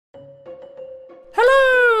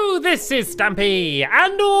this is Stampy,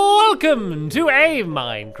 and welcome to a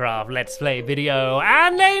Minecraft Let's Play video,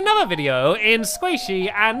 and another video in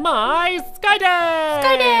Squishy and my Skyden!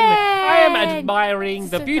 I am admiring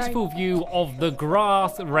the beautiful view of the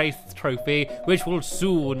grass race trophy, which will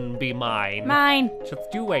soon be mine.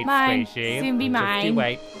 Just you wait, Squishy. Soon be mine. Just you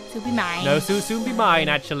wait. Soon be mine. No, soon be mine,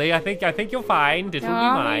 actually. I think you'll find it will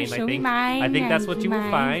be mine. I think that's what you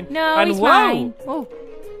will find. No, and it's whoa! mine. Oh.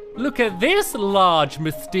 Look at this large,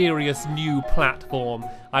 mysterious new platform.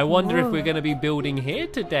 I wonder if we're going to be building here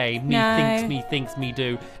today. Me thinks, me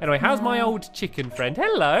do. Anyway, how's my old chicken friend?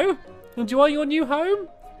 Hello. Enjoying your new home?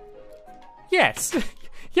 Yes.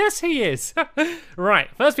 Yes, he is. Right,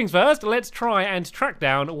 first things first, let's try and track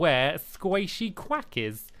down where Squishy Quack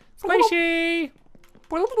is. Squishy!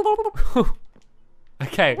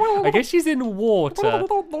 Okay, I guess she's in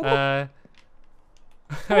water.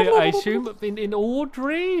 I assume in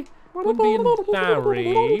Audrey? Wouldn't be in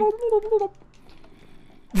Barry.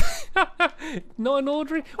 Not in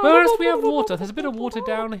Audrey? Where else do we have water? There's a bit of water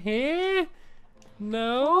down here.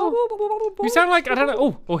 No? You sound like, I don't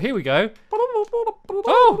know. Oh, here we go.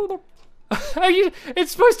 Oh!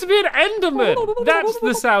 It's supposed to be an Enderman. That's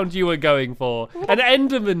the sound you were going for. An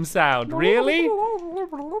Enderman sound. Really?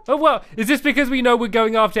 Oh, well, is this because we know we're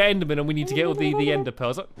going after Enderman and we need to get all the Ender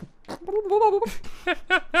pearls?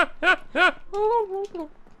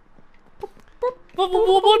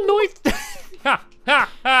 What noise?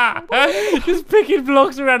 Just picking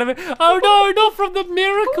blocks around a bit. Oh no, not from the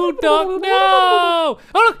miracle duck. No.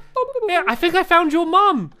 Oh look. Yeah, I think I found your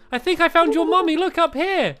mum. I think I found your mummy. Look up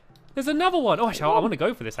here. There's another one. Oh, actually, I want to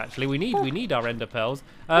go for this. Actually, we need our ender pearls.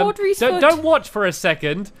 Don't watch for a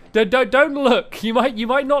second. Don't look. You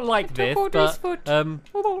might not like this. But,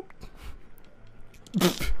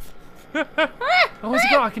 oh, is it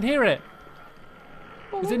got? I can hear it.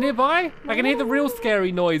 Is it nearby? I can hear the real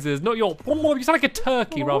scary noises. Not your. You sound like a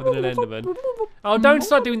turkey rather than an enderman. Oh, don't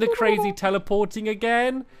start doing the crazy teleporting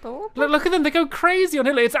again. Look at them. They go crazy on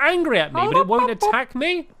here. It's angry at me, but it won't attack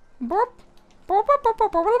me.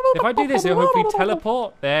 If I do this, it'll hopefully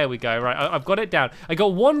teleport. There we go. Right, I've got it down. I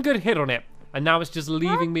got one good hit on it, and now it's just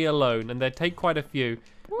leaving me alone. And they take quite a few.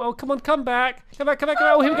 Oh, come on, come back. Come back.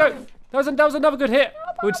 Oh, here we go. That was another good hit.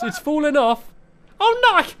 It's fallen off. Oh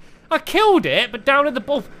no! I killed it, but down at the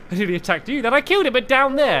bottom. I nearly attacked you. Then I killed it, but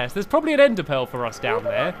down there. So there's probably an ender pearl for us down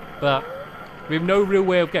there, but we have no real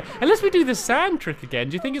way of getting. Unless we do the sand trick again.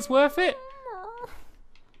 Do you think it's worth it?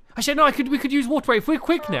 Actually, no. We could use water. If we're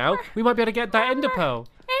quick now, we might be able to get that ender pearl.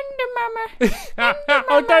 Ender mama.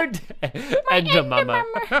 Oh, don't. Ender mama.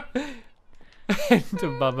 Ender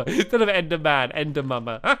mama. Instead of ender man, ender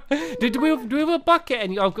mama. Do we have a bucket?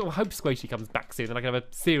 And I hope Squishy comes back soon and I can have a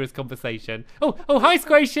serious conversation. Oh, hi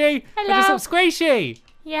Squishy. Hello. Squishy.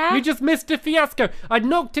 Yeah? You just missed a fiasco. I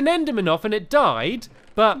knocked an enderman off and it died,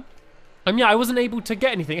 but yeah, I wasn't able to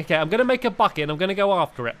get anything. Okay, I'm gonna make a bucket and I'm gonna go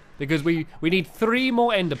after it because we need 3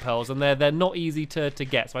 more ender pearls and they're not easy to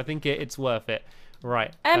get. So I think it's worth it.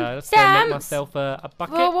 Right. Let's go make myself a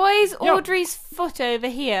bucket. Well, why is Audrey's foot over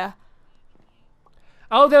here?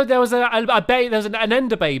 Oh, there was there was an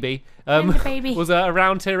ender baby. Ender baby was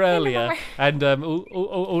around here earlier and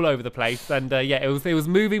all over the place. And yeah, it was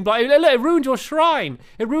moving. Look, it ruined your shrine.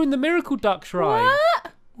 It ruined the miracle duck shrine.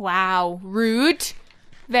 What? Wow, rude.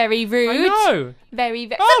 Very rude. I know.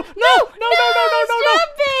 Very. Oh no!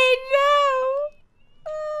 Stampy, no!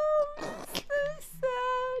 Oh, so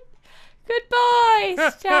sad. Goodbye,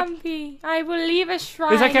 Stampy. I will leave a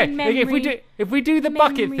shrine. It's okay. In memory. If we do the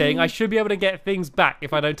bucket thing, I should be able to get things back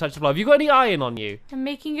if I don't touch the floor. Have you got any iron on you? I'm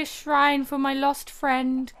making a shrine for my lost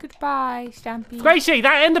friend. Goodbye, Stampy. Squishy,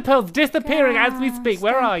 that ender pearl's disappearing as we speak.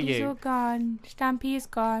 Where are you? Stampy's all gone. Stampy is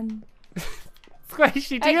gone.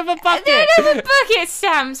 Squishy, do you have a bucket? I don't have a bucket,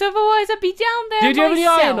 Stamps. Otherwise, I'd be down there myself. Do you have any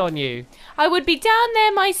iron on you? I would be down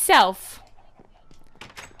there myself.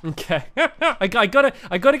 Okay, I gotta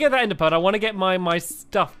get that ender pearl. I want to get my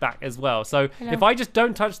stuff back as well. So if I just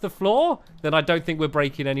don't touch the floor, then I don't think we're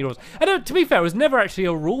breaking any rules. And to be fair, it was never actually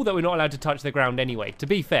a rule that we're not allowed to touch the ground anyway. To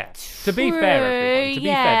be fair, everyone. To be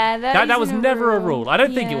fair, that was never a rule. I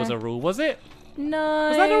don't think it was a rule, was it? No.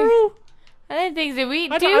 Was that a rule? I don't think so.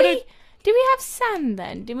 Do we have sand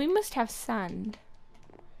then? We must have sand.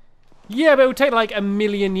 Yeah, but it would take like a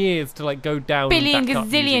million years to like go down. Billion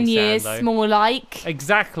gazillion years, more like.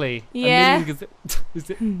 Exactly. Yeah. Is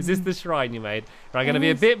this the shrine you made? Right, I'm going to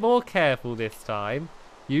be a bit more careful this time.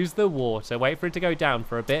 Use the water. Wait for it to go down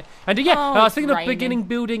for a bit. And yeah, I was thinking of beginning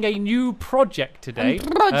building a new project today. New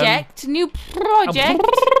project. A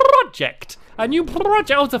new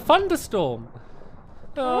project. Oh, it's a thunderstorm.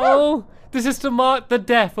 Oh, This is to mark the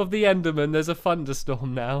death of the Enderman. There's a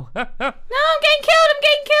thunderstorm now. No, I'm getting killed. I'm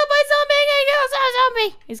getting killed by a zombie. I'm getting killed by a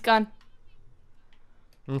zombie. He's gone.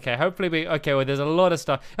 Okay, hopefully okay, well, there's a lot of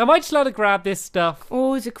stuff. Am I just allowed to grab this stuff?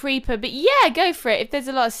 Oh, it's a creeper. But yeah, go for it. If there's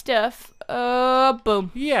a lot of stuff.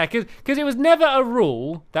 Boom. Yeah, because it was never a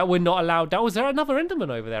rule that we're not allowed. Was there another Enderman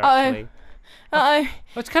over there, actually? Uh-oh.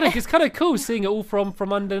 It's kind of cool seeing it all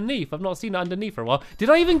from underneath. I've not seen it underneath for a while. Did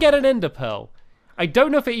I even get an Ender Pearl? I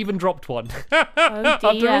don't know if it even dropped one.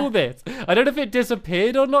 After all this. I don't know if it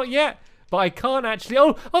disappeared or not yet, but I can't actually...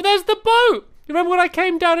 Oh, there's the boat! You remember when I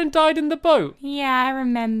came down and died in the boat? Yeah, I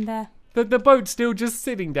remember. The boat's still just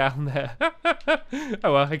sitting down there.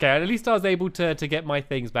 Oh, well, okay. At least I was able to get my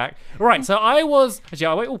things back. Right, so I was...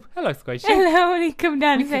 Actually, wait. Oh, hello, Squishy. Hello, when you come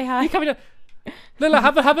down and say hi. You coming down? Lola,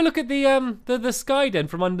 have a look at the sky den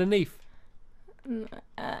from underneath.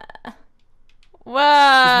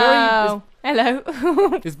 Whoa. Hello.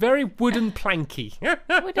 It's very wooden planky.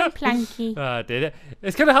 Wooden planky. Oh, did it?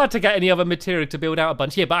 It's kind of hard to get any other material to build out a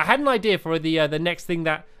bunch. Yeah, but I had an idea for the next thing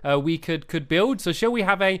that we could build. So shall we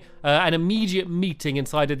have an immediate meeting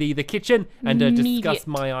inside of the kitchen and discuss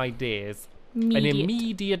my ideas? An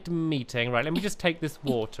immediate meeting. Right, let me just take this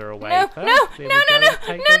water away. No. Take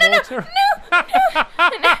the water.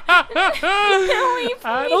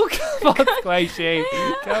 Oh, come on, Squishy.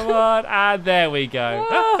 Come on. And there we go.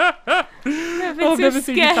 I've I've never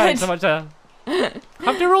seen you panic so much.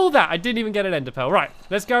 After all that, I didn't even get an Ender Pearl. Right,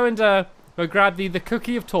 let's go and go grab the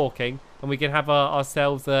cookie of talking, and we can have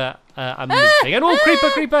ourselves a meeting. And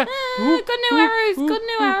creeper! Got no arrows. Got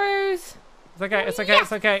no arrows. It's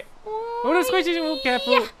okay. Oh no, Squishy! Oh,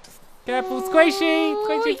 careful! Careful,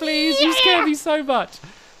 Squishy, please! You scare me so much.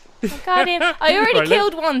 I got him. I already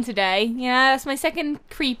killed one today. Yeah, that's my second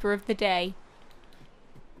creeper of the day.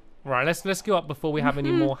 Right, let's go up before we have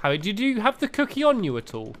any more. Did you have the cookie on you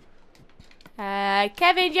at all?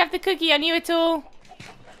 Kevin, do you have the cookie on you at all?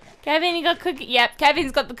 Kevin, you got cookie? Yep,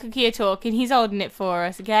 Kevin's got the cookie of talk, and he's holding it for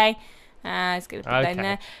us. Okay. He's gonna put that in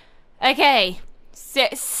there. Okay.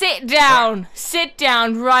 Sit down. Sit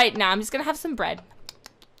down right now. I'm just gonna have some bread.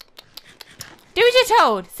 Do what you're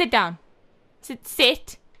told. Sit down.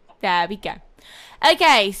 Sit. There we go.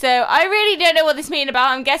 Okay, so I really don't know what this means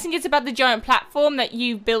about. I'm guessing it's about the giant platform that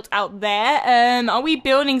you built out there. Are we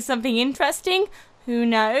building something interesting? Who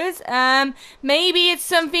knows? Maybe it's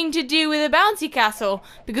something to do with a bouncy castle,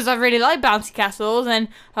 because I really like bouncy castles. And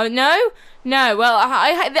no. Well,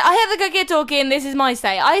 I have the cookie talking. This is my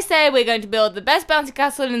say. I say we're going to build the best bouncy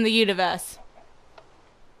castle in the universe.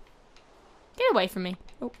 Get away from me.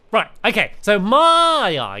 Oh. Right. Okay. So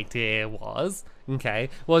my idea was,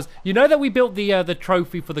 you know that we built the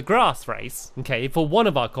trophy for the grass race, for one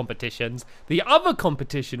of our competitions. The other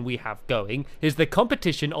competition we have going is the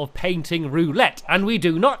competition of painting roulette, and we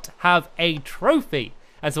do not have a trophy.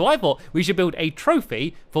 And so I thought we should build a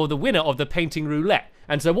trophy for the winner of the painting roulette.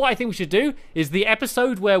 And so what I think we should do is the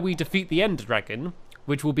episode where we defeat the Ender Dragon,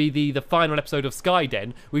 which will be the final episode of Sky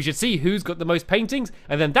Den. We should see who's got the most paintings,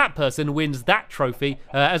 and then that person wins that trophy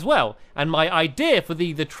as well. And my idea for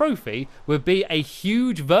the trophy would be a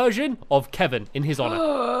huge version of Kevin in his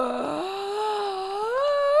honor.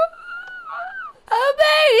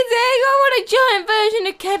 Amazing! I want a giant version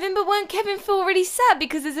of Kevin, but won't Kevin feel really sad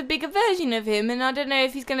because there's a bigger version of him? And I don't know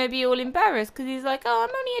if he's going to be all embarrassed because he's like, oh, I'm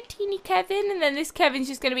only a teeny Kevin. And then this Kevin's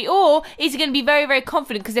just going to be, or is he going to be very, very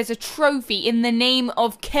confident because there's a trophy in the name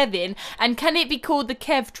of Kevin? And can it be called the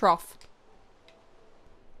Kev Trough?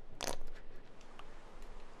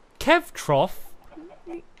 Kev Trough?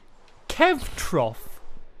 Kev Trough?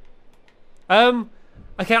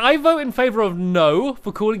 Okay, I vote in favour of no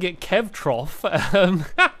for calling it Kev Trough.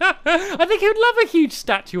 I think he would love a huge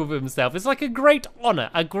statue of himself. It's like a great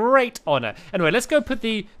honour, Anyway, let's go put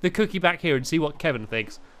the cookie back here and see what Kevin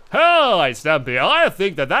thinks. Hi, Stampy. I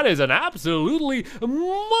think that is an absolutely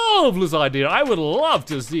marvellous idea. I would love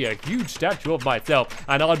to see a huge statue of myself,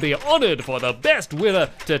 and I'd be honoured for the best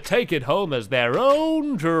winner to take it home as their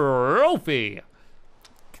own trophy.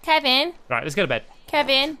 Kevin? Right, let's go to bed.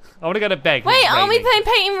 Kevin? I want to go to bed. Wait, aren't we playing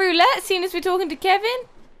painting roulette, seeing as we're talking to Kevin?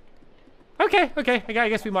 Okay, I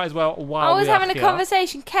guess we might as well while I was having a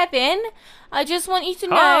conversation. Kevin, I just want you to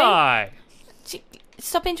know... Hi!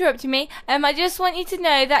 Stop interrupting me. I just want you to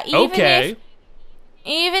know that even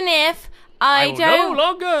if I will don't... no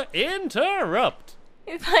longer interrupt.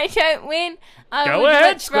 If I don't win, I Go would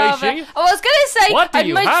ahead, much rather... Squishy. I was going to say... What do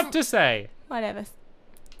you have to say? Whatever.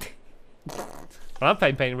 Well, I'm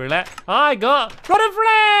playing painting roulette. I got Rod and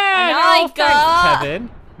Flag! And I got... Thanks,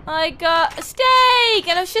 Kevin. I got a steak!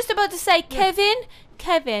 And I was just about to say, Kevin,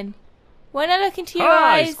 When I look into your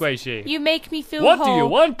Hi, eyes, Squishy. you make me feel What whole. do you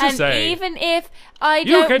want to and say? even if I You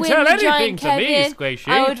don't can win tell the anything giant to me, Kevin, Squishy.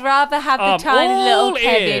 I would rather have the tiny all little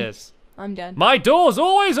Kevin. ears. I'm done. My door's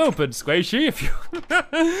always open, Squishy. If you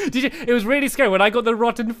did you? It was really scary when I got the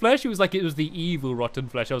rotten flesh. It was like it was the evil rotten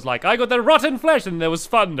flesh. I was like, I got the rotten flesh, and there was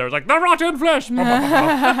thunder. I was like, the rotten flesh.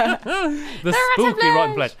 The spooky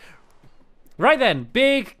rotten flesh. Right then,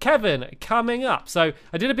 Big Kevin coming up. So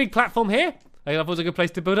I did a big platform here. I thought it was a good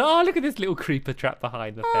place to build it. Oh, look at this little creeper trap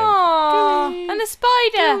behind the fence. Aww, and the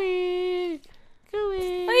spider. Gooey.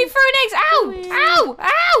 Gooey. And he threw an egg. Ow! Ow!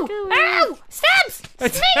 Ow! Ow! Stabs!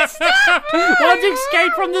 Sneak, stop! One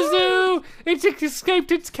escaped from the zoo. It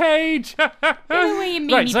escaped its cage. Get away, you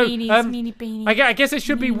meanie beanies, meanie beanies. I guess it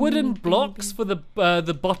should be wooden blocks for the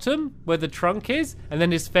bottom where the trunk is, and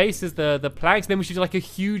then his face is the planks. Then we should do like a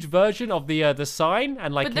huge version of the sign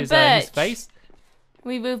and like his face.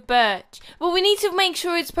 We move birch. Well, we need to make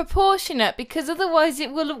sure it's proportionate because otherwise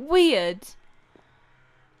it will look weird.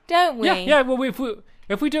 Don't we? Yeah. Well,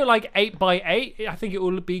 if we do it like 8 by 8, I think it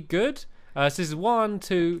will be good. So this is 1,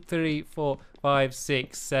 2, 3, 4, 5,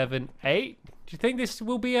 6, 7, 8. Do you think this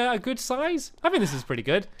will be a good size? I think this is pretty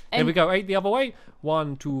good. There we go, 8 the other way.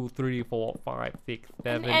 1, 2, 3, 4, 5, 6,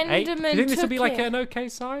 7, 8. Do you think this will be like an okay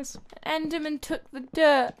size? Enderman took the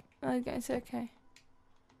dirt. Okay, it's okay.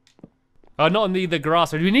 Oh, not on the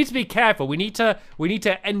grass. We need to be careful. We need to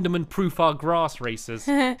Enderman proof our grass races.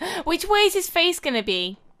 Which way is his face gonna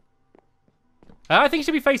be? I think it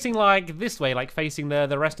should be facing like this way, like facing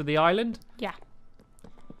the rest of the island. Yeah.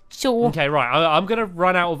 Sure. Okay, right. I'm gonna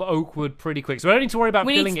run out of oak wood pretty quick, so we don't need to worry about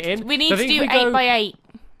filling it in. We need to do 8 by 8,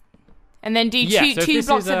 and then do two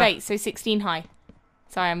blocks of 8, so 16 high.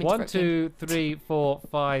 Sorry, I'm 1, 2, 3, 4,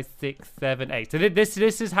 5, 6, 7, 8. So this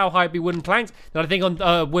is how high it'd be wooden planks. Then I think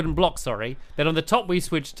on wooden blocks, sorry. Then on the top we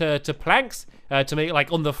switch to planks to make it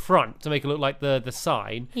like on the front to make it look like the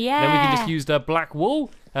sign. Yeah. Then we can just use the black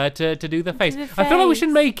wool to do the face. I feel like we should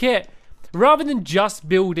make it rather than just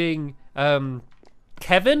building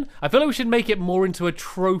Kevin. I feel like we should make it more into a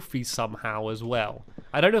trophy somehow as well.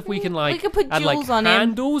 I don't know if we can like put add like on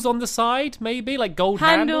handles on the side, maybe like gold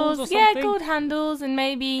handles or something. Yeah, gold handles and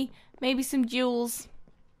maybe some jewels.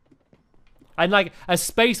 And like a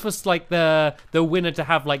space for like the winner to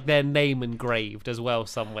have like their name engraved as well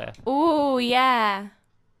somewhere. Oh yeah,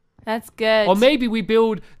 that's good. Or maybe we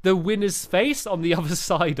build the winner's face on the other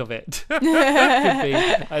side of it. Could be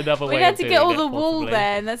another way. We'd have to get all the possibly. wool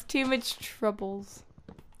there, and that's too much troubles.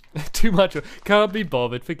 Too much. Can't be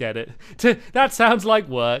bothered. Forget it. That sounds like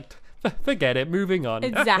work. Forget it. Moving on.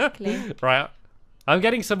 Exactly. Right. I'm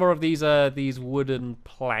getting some more of these wooden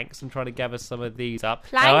planks and trying to gather some of these up.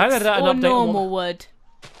 Planks or normal wood?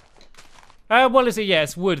 Well,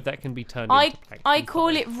 it's wood that can be turned into planks. I call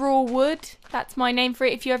it raw wood. That's my name for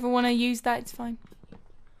it. If you ever want to use that, it's fine.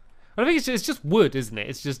 I think it's just wood, isn't it?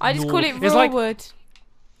 It's just. I just call it raw wood.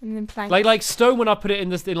 And then planks. Like stone. When I put it in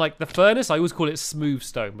like the furnace, I always call it smooth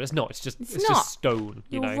stone, but it's not. It's just stone.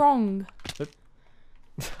 You're wrong.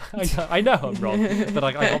 I know I'm wrong, but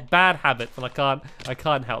I got bad habits and I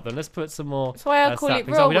can't help them. Let's put some more. That's why I call it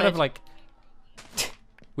raw wood.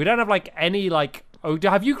 We don't have like any like. Oh,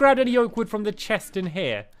 have you grabbed any oak wood from the chest in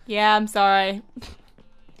here? Yeah, I'm sorry.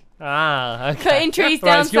 Ah, okay. Cutting trees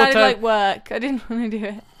down sounded like work. I didn't want to do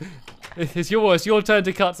it. It's your turn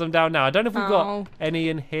to cut some down now. I don't know if we've got any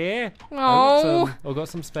in here. Oh. I've got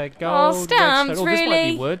some spare gold. Stamps, redstone. really? This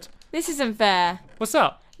might be wood. This isn't fair. What's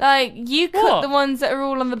up? Like, you cut the ones that are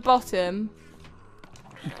all on the bottom.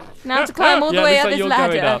 Now I have to climb all the way up this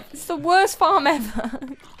ladder. It's the worst farm ever.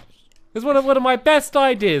 It was one of my best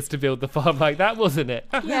ideas to build the farm like that, wasn't it?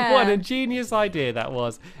 Yeah. What an ingenious idea that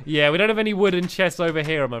was. Yeah, we don't have any wooden chests over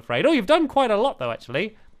here, I'm afraid. Oh, you've done quite a lot, though,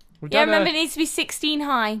 actually. Remember it needs to be 16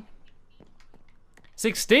 high.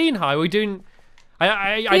 16 high? We're doing...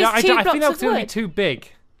 I think that's going to be too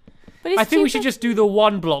big. But I think we should just do the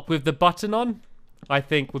one block with the button on. I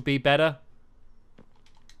think would be better.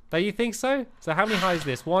 Don't you think so? So how many high is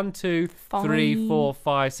this? 1, 2, 3, 4,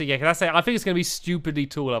 5, 6. Yeah, that's it. I think it's going to be stupidly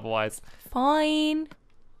tall otherwise. Fine.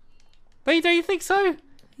 Don't you think so?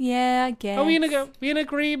 Yeah, I guess. Are we in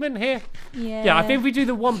agreement here? Yeah. Yeah, I think if we do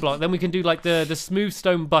the one block, then we can do like the smooth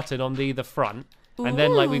stone button on the front. And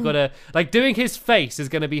then like we've got to... Like doing his face is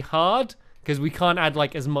going to be hard. Because we can't add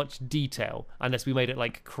like as much detail unless we made it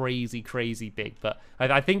like crazy big. But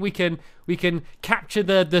I think we can capture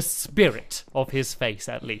the spirit of his face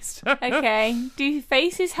at least. Okay. Do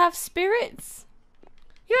faces have spirits?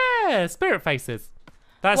 Yeah, spirit faces.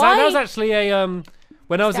 That was actually a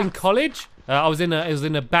when I was in college. I was in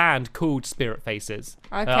a band called Spirit Faces.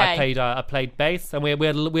 Okay. I played bass, and we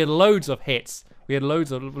had loads of hits. We had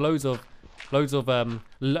loads of loads of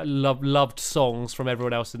loved songs from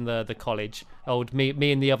everyone else in the college. Old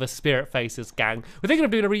me and the other Spirit Faces gang. We're thinking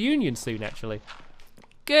of doing a reunion soon, actually.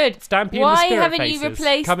 Good. Stampy and the Why Spirit haven't Faces, you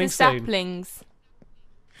replaced coming the soon. saplings?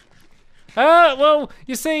 Well,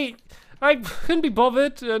 you see, I couldn't be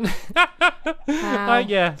bothered. And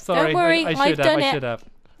yeah, sorry. Don't worry, I I've done it. should have.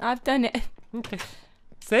 I've done it. Okay.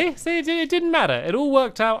 See, it didn't matter. It all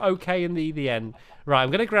worked out okay in the end. Right,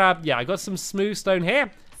 I'm gonna grab. Yeah, I got some smooth stone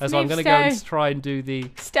here, so I'm gonna go and try and do the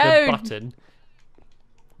button.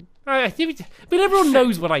 But everyone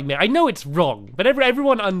knows what I mean. I know it's wrong, but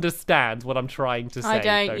everyone understands what I'm trying to say. I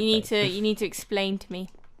don't. You need to explain to me.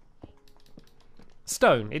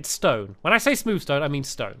 Stone. It's stone. When I say smooth stone, I mean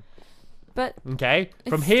stone. But okay,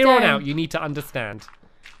 from here on out, you need to understand.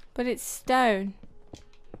 But it's stone.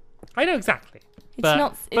 I know exactly. It's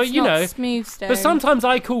not smooth stone. But sometimes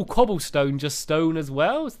I call cobblestone just stone as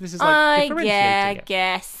well. So this is like differentiating I it.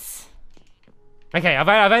 guess. Okay, I've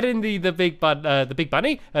added in the big bunny,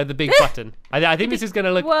 the big button. I think this is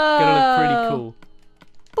gonna look pretty cool.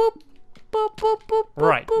 Boop, boop, boop, boop,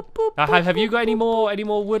 right. Boop, boop, boop, Have you got any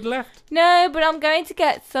more wood left? No, but I'm going to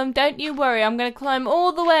get some. Don't you worry. I'm going to climb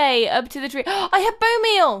all the way up to the tree. I have bone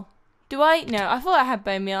meal. Do I? No, I thought I had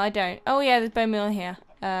bone meal. I don't. Oh yeah, there's bone meal here.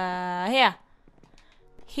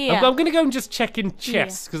 Here. I'm going to go and just check in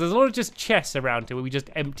chests, because there's a lot of just chests around here where we just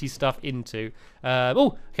empty stuff into.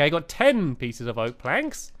 Okay, I got 10 pieces of oak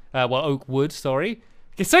planks. Oak wood, sorry.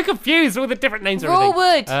 Get so confused with all the different names and everything. Raw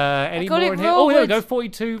wood. Any more in here? Oh, there we go,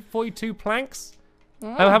 42 planks.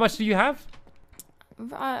 Oh. How much do you have?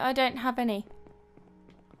 I don't have any.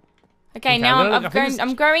 Okay, now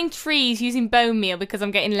I'm growing trees using bone meal because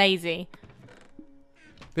I'm getting lazy.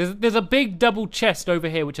 There's a big double chest over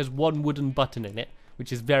here which has one wooden button in it,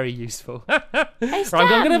 which is very useful. Right, I'm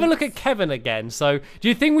going to have a look at Kevin again. So, do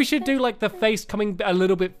you think we should do like the face coming a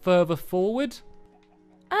little bit further forward?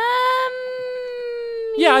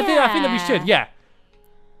 Yeah, I think that we should. Yeah,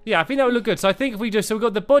 I think that would look good. So I think if we do, so we've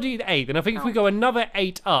got the body at 8, and I think if we go another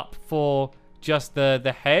 8 up for just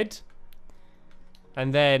the head,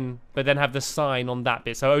 and then have the sign on that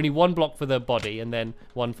bit. So only 1 block for the body, and then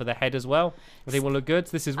 1 for the head as well. I think will look good.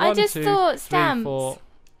 So this is 1, 2, 3, 4.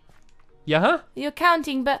 Yeah, huh? You're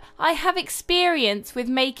counting, but I have experience with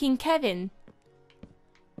making Kevin.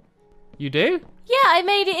 You do? Yeah, I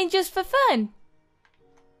made it in just for fun.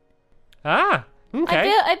 Ah,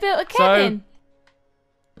 okay. I built a Kevin. So,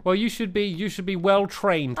 well, you should be well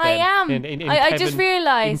trained. Then, I am. I just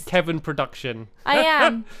realised. In Kevin production. I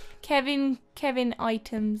am. Kevin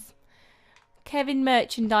items. Kevin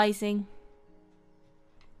merchandising.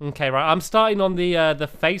 Okay, right. I'm starting on the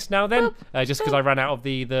face now then, just because I ran out of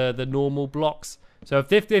the normal blocks. So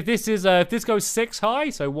if this goes 6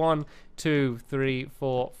 high, so 1, 2, 3,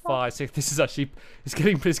 4, 5, 6. This is actually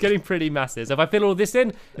it's getting pretty massive. So if I fill all this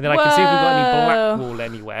in, and then I can see if we've got any black wool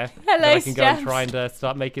anywhere, then I can go and try and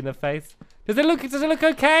start making the face. Does it look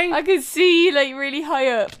okay? I can see you like really high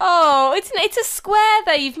up. Oh, it's a square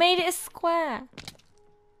though. You've made it a square.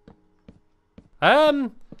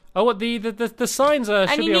 Oh, what the signs are?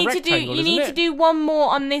 Should be a rectangle, you need to do 1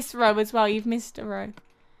 more on this row as well. You've missed a row.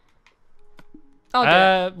 I'll do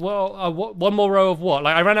it. Well, 1 more row of what?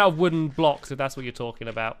 Like I ran out of wooden blocks. If that's what you're talking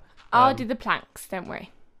about. I'll do the planks. Don't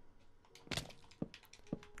worry.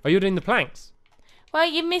 Are you doing the planks? Well,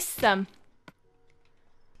 you missed some.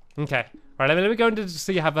 Okay. All right. Let me go and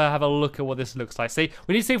see have a look at what this looks like. See,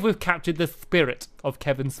 we need to see if we've captured the spirit of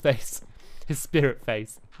Kevin's face, his spirit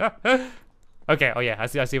face. Okay. Oh yeah, I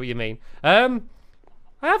see what you mean. I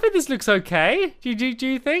think this looks okay. Do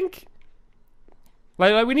you think?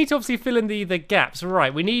 Like we need to obviously fill in the gaps.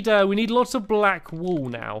 Right. We need lots of black wool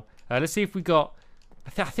now. Let's see if we got.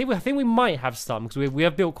 I think we might have some because we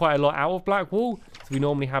have built quite a lot out of black wool. So we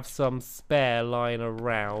normally have some spare lying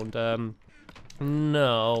around.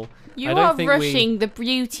 No. You are rushing the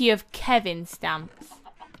beauty of Kevin stamps.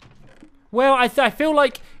 Well, I feel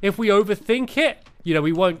like if we overthink it, you know,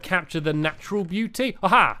 we won't capture the it's beauty.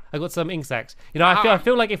 Aha! I got some insects. You know, I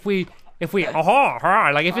feel like if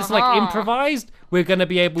it's like improvised, we're gonna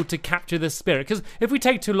be able to capture the spirit. Because if we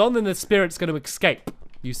take too long, then the spirit's gonna escape.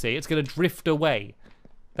 You see, it's gonna drift away.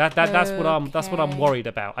 That's what I'm worried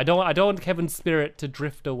about. I don't want Kevin's spirit to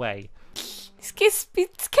drift away. It's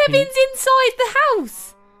Kevin's inside the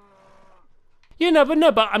house. You know,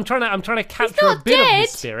 but I'm trying to capture a bit of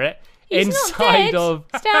his spirit. He's inside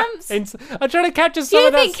not dead. Stamps. I'm trying to capture some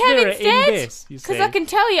of that spirit in this. Because I can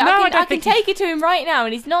tell you, I can take it to him right now,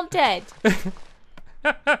 and he's not dead.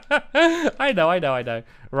 I know.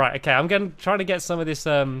 Right, okay. I'm trying to get some of this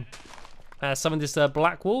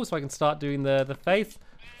black wool, so I can start doing the face.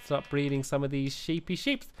 Start breeding some of these sheepy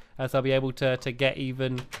sheep. so I'll be able to get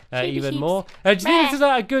even Sheepy more. Do you think Meh. this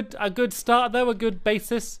is a good start though, a good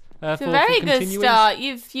basis It's for a very good continuing? start.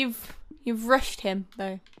 You've rushed him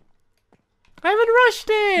though. I haven't rushed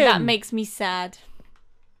him. That makes me sad.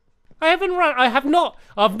 I haven't run.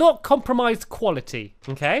 I've not compromised quality.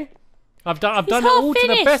 Okay, I've done it half all to the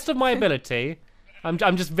finished. best of my ability. I'm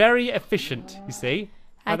just very efficient. You see,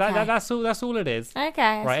 Okay. that's all it is. Okay.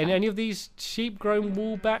 that's Right, and fine. any of these sheep grown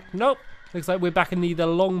wool back? Nope. Looks like we're back in the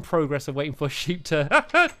long progress of waiting for sheep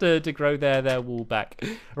to grow their wool back.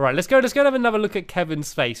 Right, let's go and have another look at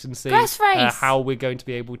Kevin's face and see Grass race. how we're going to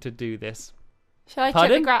be able to do this. Shall I check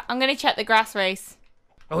Pardon? the grass? I'm going to check the grass race.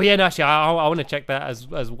 Oh yeah, no, actually, I want to check that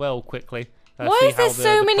as well quickly. Why see is there how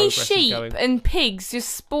so the many progress is sheep going. and pigs just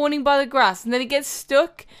spawning by the grass and then it gets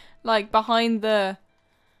stuck like behind the...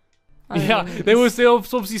 I don't Yeah, know. they'll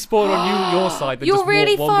obviously spawn on your side. Then You're just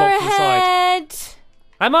really walk far one block to the side. ahead.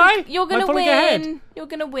 Am I? You're Am I gonna pulling win. ahead? You're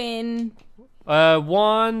gonna win.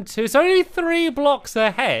 1, 2. It's only 3 blocks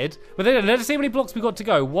ahead. But then let's see how many blocks we got to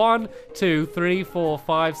go. 1, 2, 3, 4,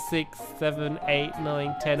 5, 6, 7, 8,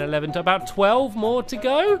 9, 10, 11. About 12 more to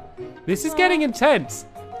go. This is getting intense.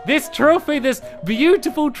 This trophy, this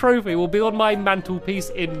beautiful trophy, will be on my mantelpiece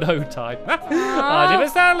in no time. But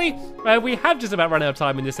sadly, we have just about run out of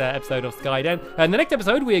time in this episode of Skyden. And the next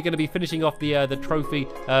episode, we are going to be finishing off the trophy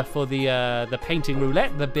for the painting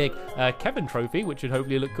roulette, the big Kevin trophy, which should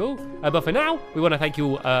hopefully look cool. But for now, we want to thank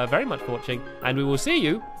you all very much for watching, and we will see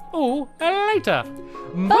you all later.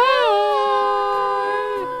 Bye!